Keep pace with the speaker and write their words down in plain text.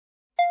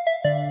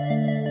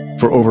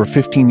for over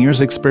 15 years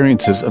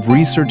experiences of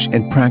research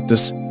and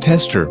practice,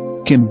 tester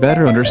can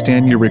better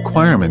understand your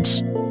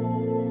requirements.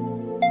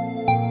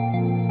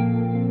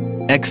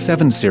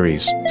 X7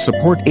 series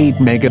support 8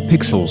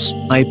 megapixels,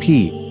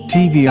 IP,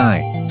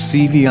 TVI,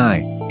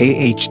 CVI,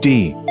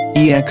 AHD,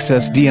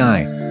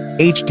 EXSDI,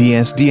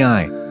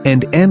 HDSDI,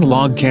 and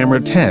N-Log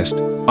camera test,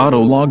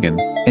 auto login,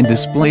 and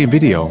display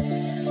video.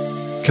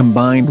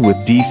 Combined with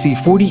DC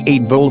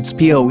 48 volts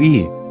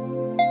PoE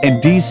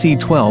and DC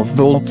 12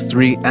 volts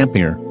 3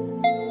 ampere,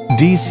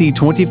 DC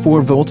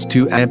 24 volts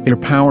 2 ampere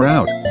power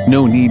out,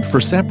 no need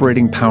for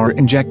separating power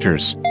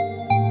injectors.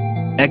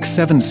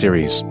 X7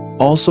 series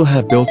also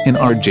have built-in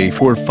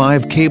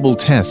RJ45 cable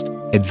test,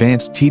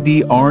 advanced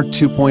TDR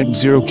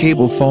 2.0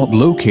 cable fault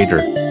locator,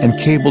 and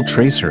cable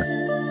tracer.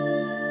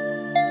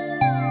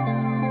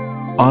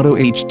 Auto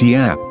HD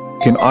app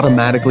can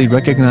automatically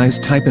recognize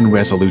type and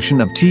resolution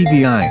of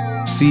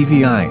TVI,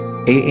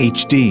 CVI,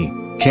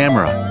 AHD,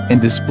 camera,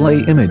 and display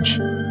image.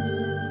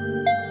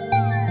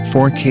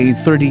 4K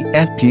 30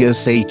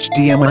 FPS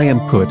HDMI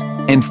input,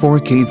 and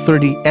 4K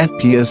 30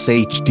 FPS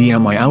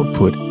HDMI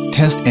output,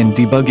 test and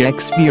debug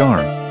XVR,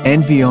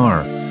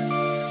 NVR.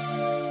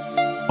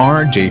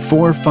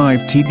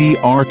 RJ45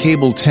 TDR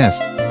cable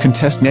test, can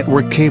test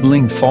network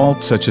cabling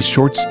faults such as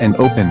shorts and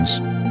opens.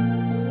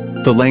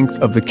 The length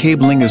of the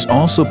cabling is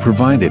also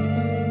provided.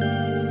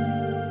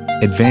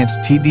 Advanced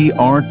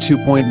TDR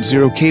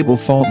 2.0 cable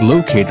fault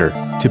locator,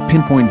 to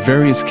pinpoint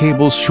various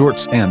cables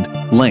shorts and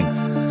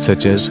length,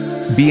 such as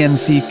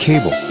BNC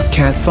cable,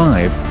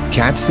 Cat5,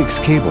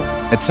 Cat6 cable,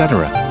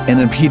 etc., and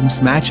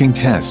impedance matching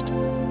test.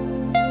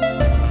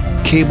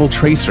 Cable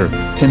tracer,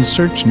 can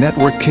search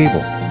network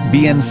cable,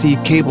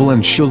 BNC cable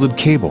and shielded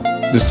cable,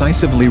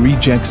 decisively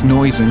rejects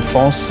noise and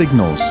false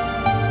signals.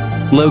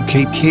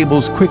 Locate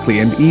cables quickly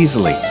and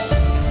easily.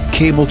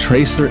 Cable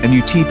tracer and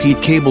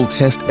UTP cable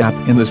test app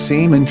in the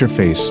same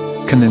interface,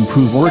 can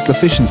improve work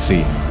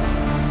efficiency.